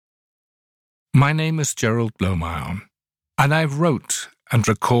My name is Gerald Blomeyer, and I wrote and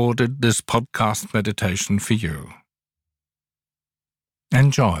recorded this podcast meditation for you.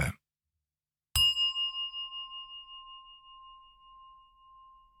 Enjoy.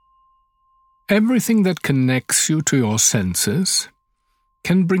 Everything that connects you to your senses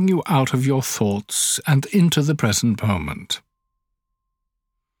can bring you out of your thoughts and into the present moment.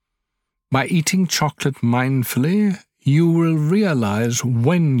 By eating chocolate mindfully, you will realize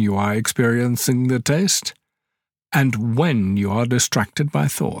when you are experiencing the taste and when you are distracted by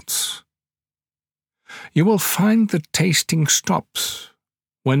thoughts. You will find that tasting stops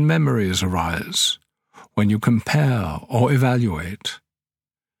when memories arise, when you compare or evaluate.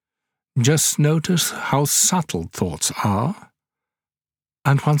 Just notice how subtle thoughts are,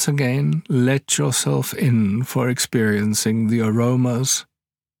 and once again let yourself in for experiencing the aromas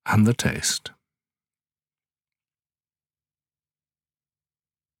and the taste.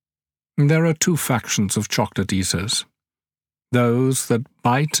 There are two factions of chocolate eaters, those that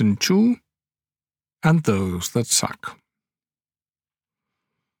bite and chew, and those that suck.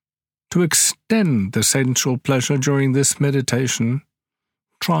 To extend the sensual pleasure during this meditation,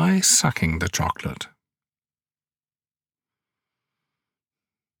 try sucking the chocolate.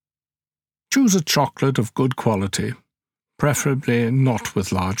 Choose a chocolate of good quality, preferably not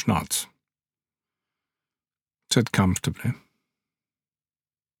with large nuts. Sit comfortably.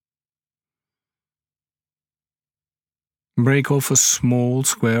 Break off a small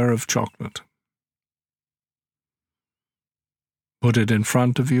square of chocolate. Put it in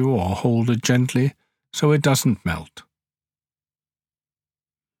front of you or hold it gently so it doesn't melt.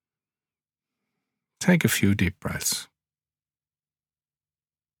 Take a few deep breaths.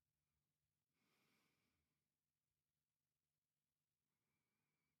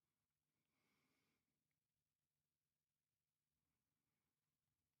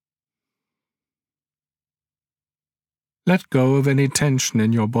 Let go of any tension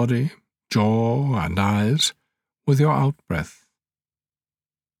in your body, jaw, and eyes with your out-breath.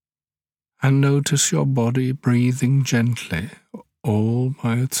 And notice your body breathing gently all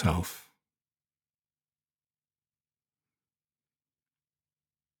by itself.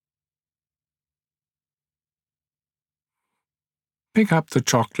 Pick up the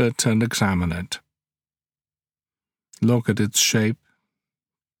chocolate and examine it. Look at its shape,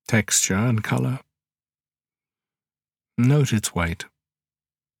 texture, and color. Note its weight.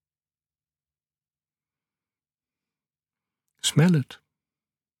 Smell it.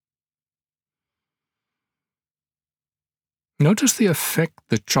 Notice the effect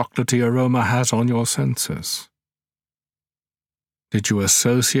the chocolatey aroma has on your senses. Did you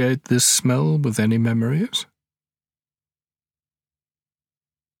associate this smell with any memories?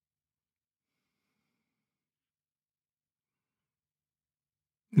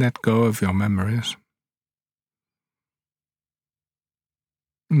 Let go of your memories.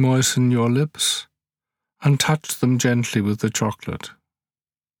 Moisten your lips and touch them gently with the chocolate.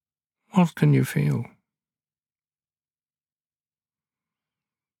 What can you feel?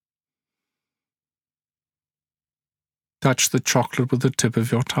 Touch the chocolate with the tip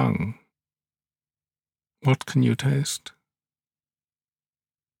of your tongue. What can you taste?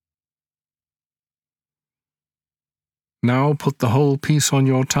 Now put the whole piece on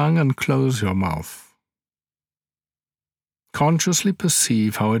your tongue and close your mouth. Consciously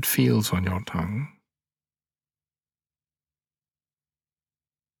perceive how it feels on your tongue.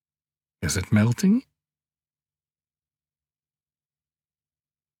 Is it melting?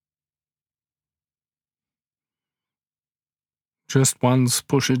 Just once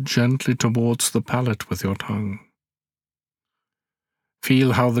push it gently towards the palate with your tongue.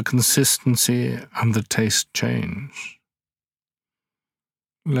 Feel how the consistency and the taste change.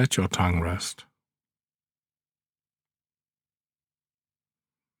 Let your tongue rest.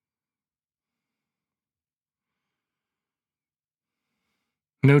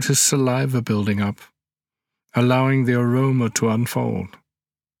 Notice saliva building up, allowing the aroma to unfold.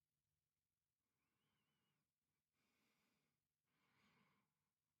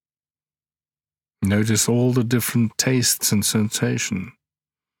 Notice all the different tastes and sensation,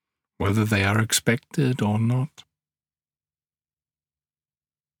 whether they are expected or not.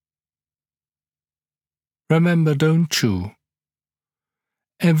 Remember, don't chew.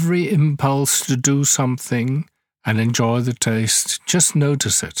 Every impulse to do something and enjoy the taste, just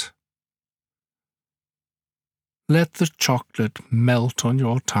notice it. Let the chocolate melt on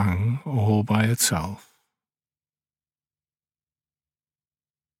your tongue all by itself.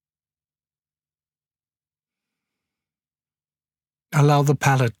 Allow the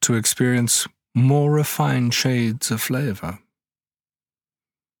palate to experience more refined shades of flavor.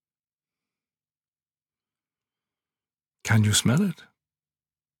 Can you smell it?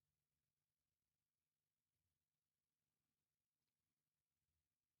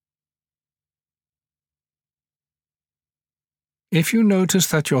 If you notice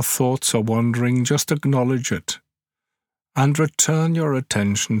that your thoughts are wandering, just acknowledge it and return your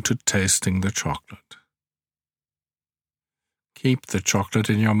attention to tasting the chocolate. Keep the chocolate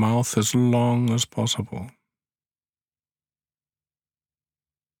in your mouth as long as possible.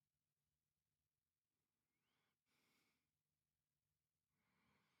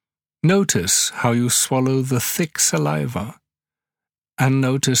 Notice how you swallow the thick saliva, and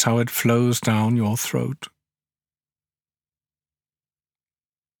notice how it flows down your throat.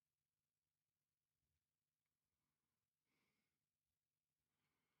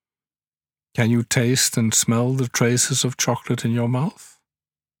 Can you taste and smell the traces of chocolate in your mouth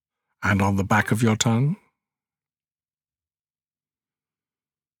and on the back of your tongue?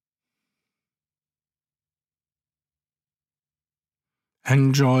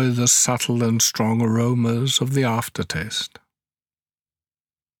 Enjoy the subtle and strong aromas of the aftertaste.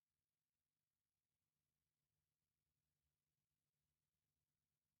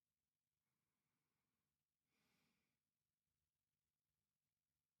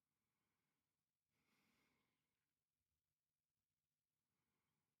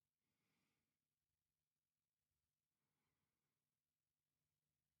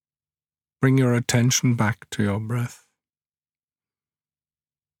 Bring your attention back to your breath.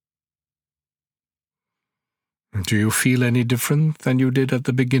 Do you feel any different than you did at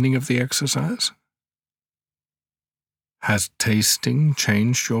the beginning of the exercise? Has tasting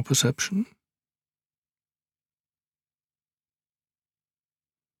changed your perception?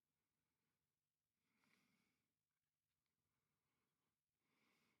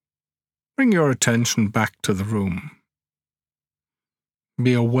 Bring your attention back to the room.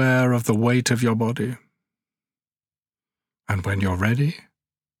 Be aware of the weight of your body. And when you're ready,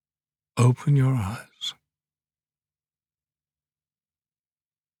 open your eyes.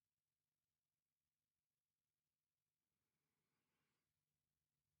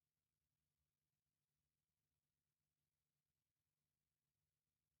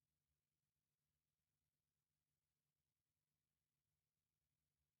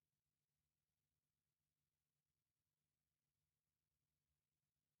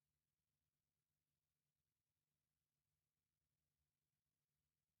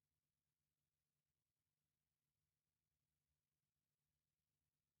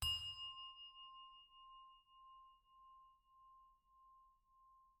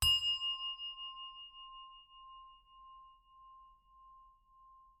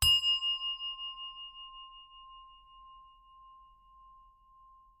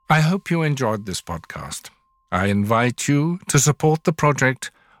 I hope you enjoyed this podcast. I invite you to support the project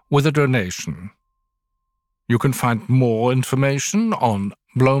with a donation. You can find more information on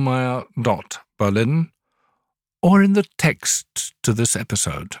blomeyer.berlin or in the text to this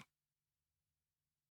episode.